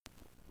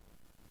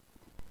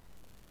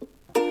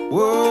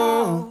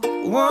Whoa,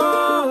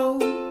 whoa.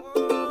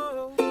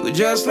 We're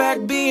just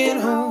like being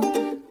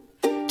home.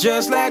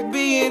 Just like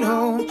being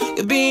home.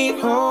 Being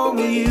home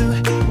with you.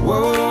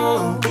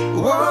 Whoa,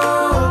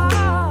 whoa.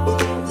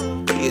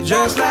 You're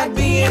just like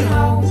being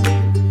home.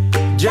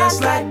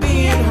 Just like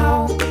being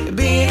home.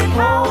 Being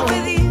home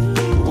with you.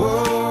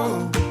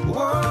 Whoa,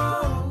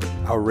 whoa.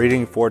 Our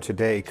reading for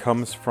today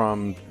comes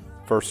from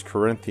 1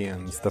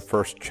 Corinthians, the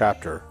first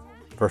chapter,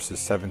 verses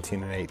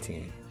 17 and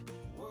 18.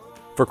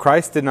 For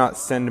Christ did not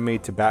send me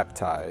to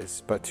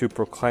baptize, but to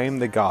proclaim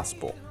the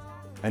gospel,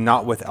 and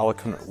not with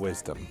eloquent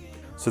wisdom,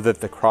 so that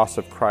the cross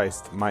of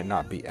Christ might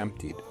not be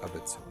emptied of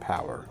its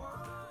power.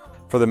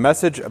 For the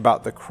message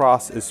about the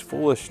cross is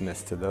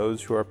foolishness to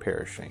those who are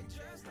perishing,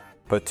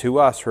 but to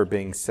us who are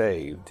being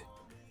saved,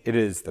 it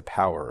is the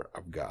power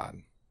of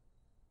God.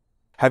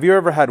 Have you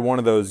ever had one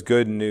of those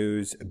good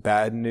news,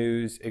 bad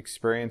news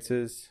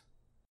experiences?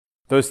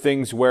 Those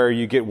things where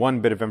you get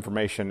one bit of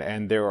information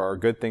and there are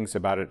good things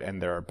about it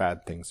and there are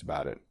bad things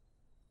about it.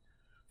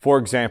 For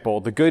example,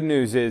 the good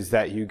news is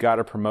that you got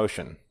a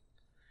promotion.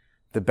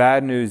 The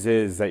bad news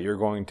is that you're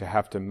going to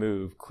have to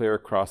move clear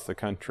across the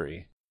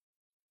country.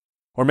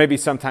 Or maybe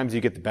sometimes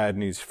you get the bad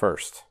news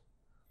first.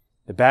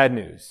 The bad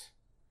news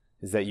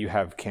is that you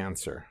have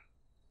cancer.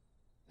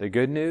 The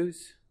good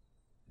news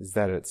is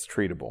that it's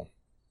treatable.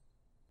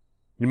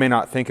 You may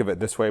not think of it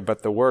this way,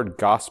 but the word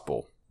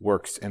gospel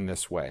works in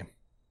this way.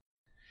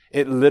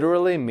 It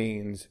literally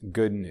means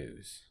good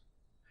news.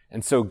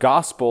 And so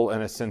gospel,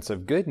 in a sense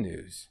of good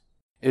news,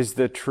 is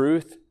the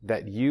truth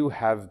that you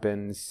have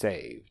been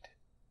saved.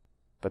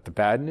 But the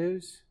bad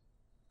news?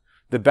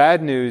 The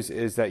bad news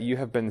is that you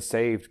have been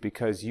saved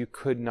because you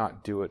could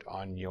not do it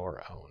on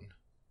your own.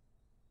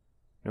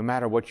 No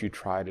matter what you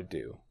try to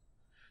do,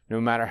 no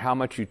matter how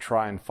much you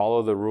try and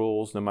follow the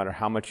rules, no matter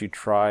how much you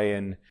try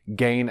and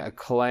gain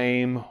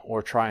acclaim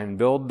or try and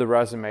build the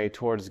resume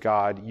towards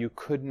God, you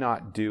could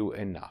not do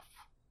enough.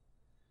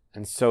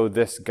 And so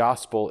this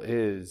gospel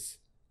is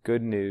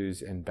good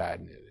news and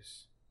bad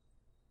news.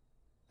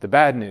 The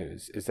bad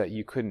news is that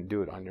you couldn't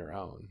do it on your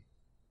own.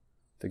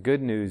 The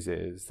good news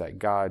is that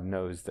God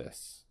knows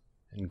this,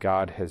 and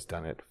God has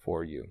done it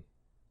for you.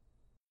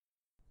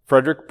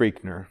 Frederick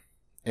Buechner,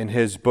 in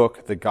his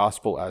book, The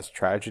Gospel as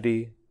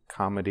Tragedy,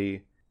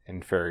 Comedy,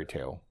 and Fairy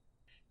Tale,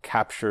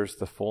 captures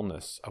the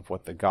fullness of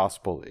what the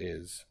gospel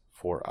is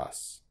for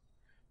us.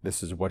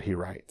 This is what he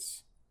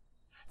writes.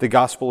 The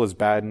gospel is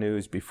bad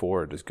news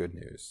before it is good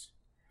news.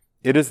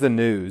 It is the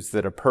news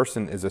that a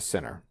person is a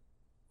sinner,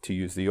 to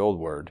use the old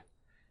word,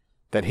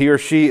 that he or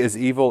she is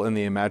evil in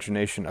the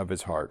imagination of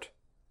his heart.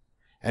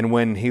 And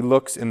when he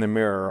looks in the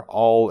mirror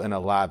all in a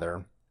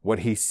lather, what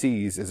he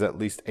sees is at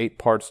least 8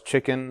 parts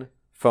chicken,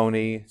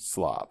 phony,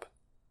 slob.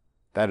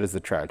 That is the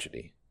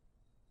tragedy.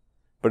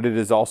 But it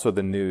is also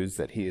the news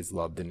that he is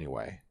loved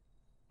anyway,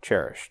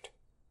 cherished,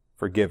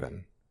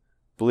 forgiven,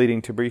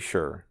 bleeding to be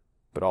sure,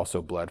 but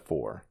also bled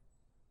for.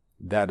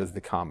 That is the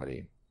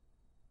comedy.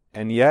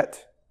 And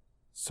yet,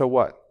 so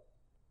what?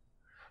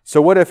 So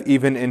what if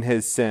even in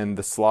his sin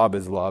the slob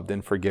is loved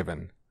and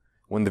forgiven,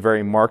 when the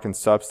very mark and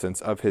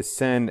substance of his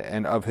sin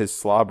and of his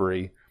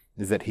slobbery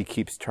is that he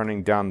keeps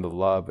turning down the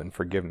love and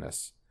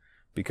forgiveness,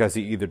 because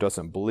he either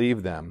doesn't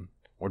believe them,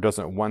 or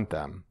doesn't want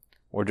them,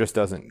 or just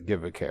doesn't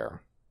give a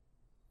care?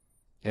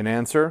 In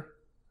answer,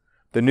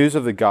 the news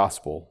of the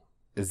gospel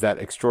is that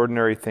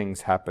extraordinary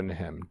things happen to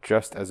him,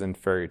 just as in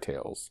fairy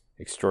tales,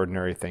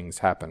 extraordinary things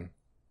happen.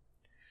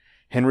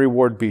 Henry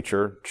Ward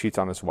Beecher cheats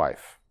on his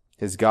wife,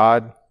 his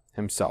God,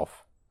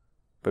 himself,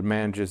 but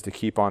manages to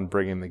keep on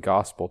bringing the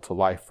gospel to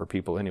life for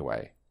people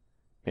anyway,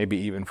 maybe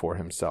even for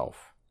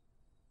himself.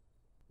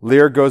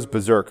 Lear goes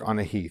berserk on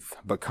a heath,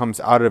 but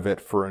comes out of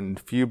it for a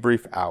few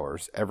brief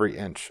hours, every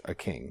inch a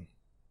king.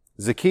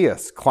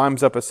 Zacchaeus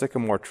climbs up a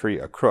sycamore tree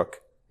a crook,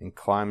 and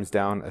climbs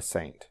down a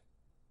saint.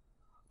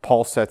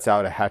 Paul sets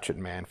out a hatchet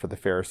man for the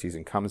Pharisees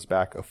and comes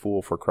back a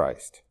fool for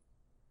Christ.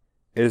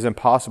 It is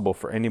impossible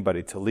for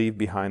anybody to leave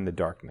behind the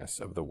darkness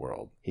of the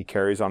world he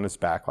carries on his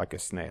back like a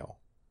snail.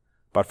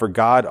 But for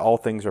God all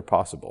things are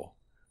possible.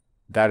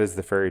 That is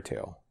the fairy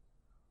tale.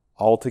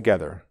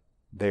 Altogether,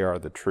 they are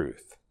the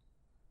truth.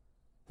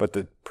 But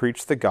to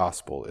preach the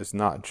gospel is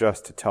not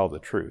just to tell the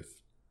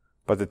truth,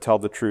 but to tell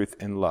the truth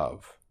in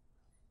love.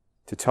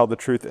 To tell the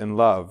truth in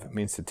love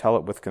means to tell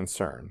it with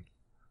concern,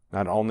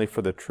 not only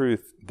for the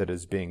truth that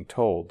is being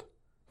told,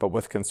 but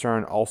with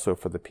concern also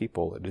for the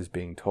people it is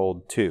being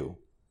told to.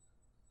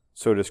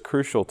 So it is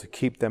crucial to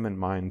keep them in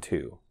mind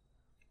too,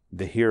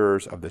 the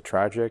hearers of the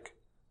tragic,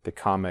 the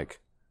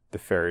comic, the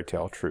fairy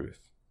tale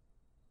truth.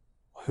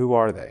 Who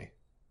are they?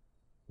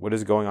 What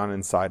is going on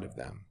inside of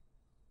them?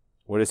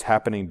 What is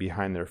happening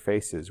behind their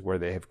faces where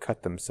they have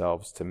cut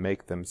themselves to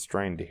make them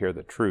strain to hear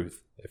the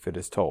truth if it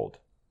is told?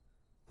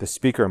 The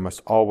speaker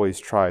must always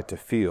try to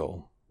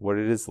feel what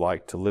it is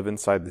like to live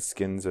inside the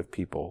skins of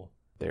people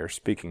they are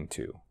speaking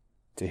to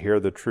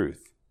hear the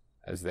truth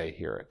as they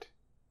hear it.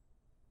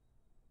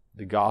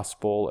 The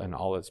gospel and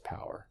all its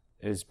power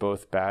is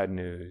both bad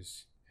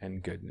news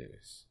and good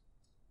news.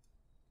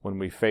 When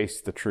we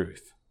face the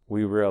truth,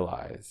 we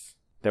realize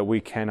that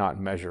we cannot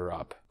measure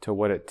up to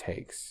what it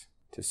takes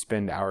to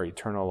spend our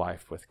eternal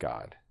life with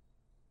God.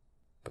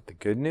 But the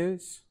good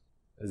news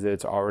is that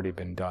it's already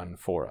been done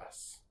for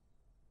us.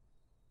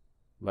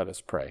 Let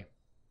us pray.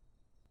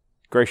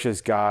 Gracious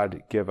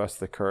God, give us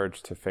the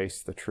courage to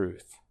face the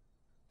truth,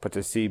 but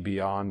to see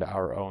beyond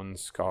our own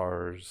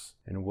scars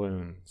and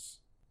wounds,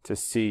 to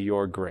see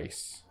your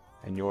grace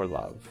and your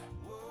love.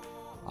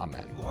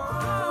 Amen.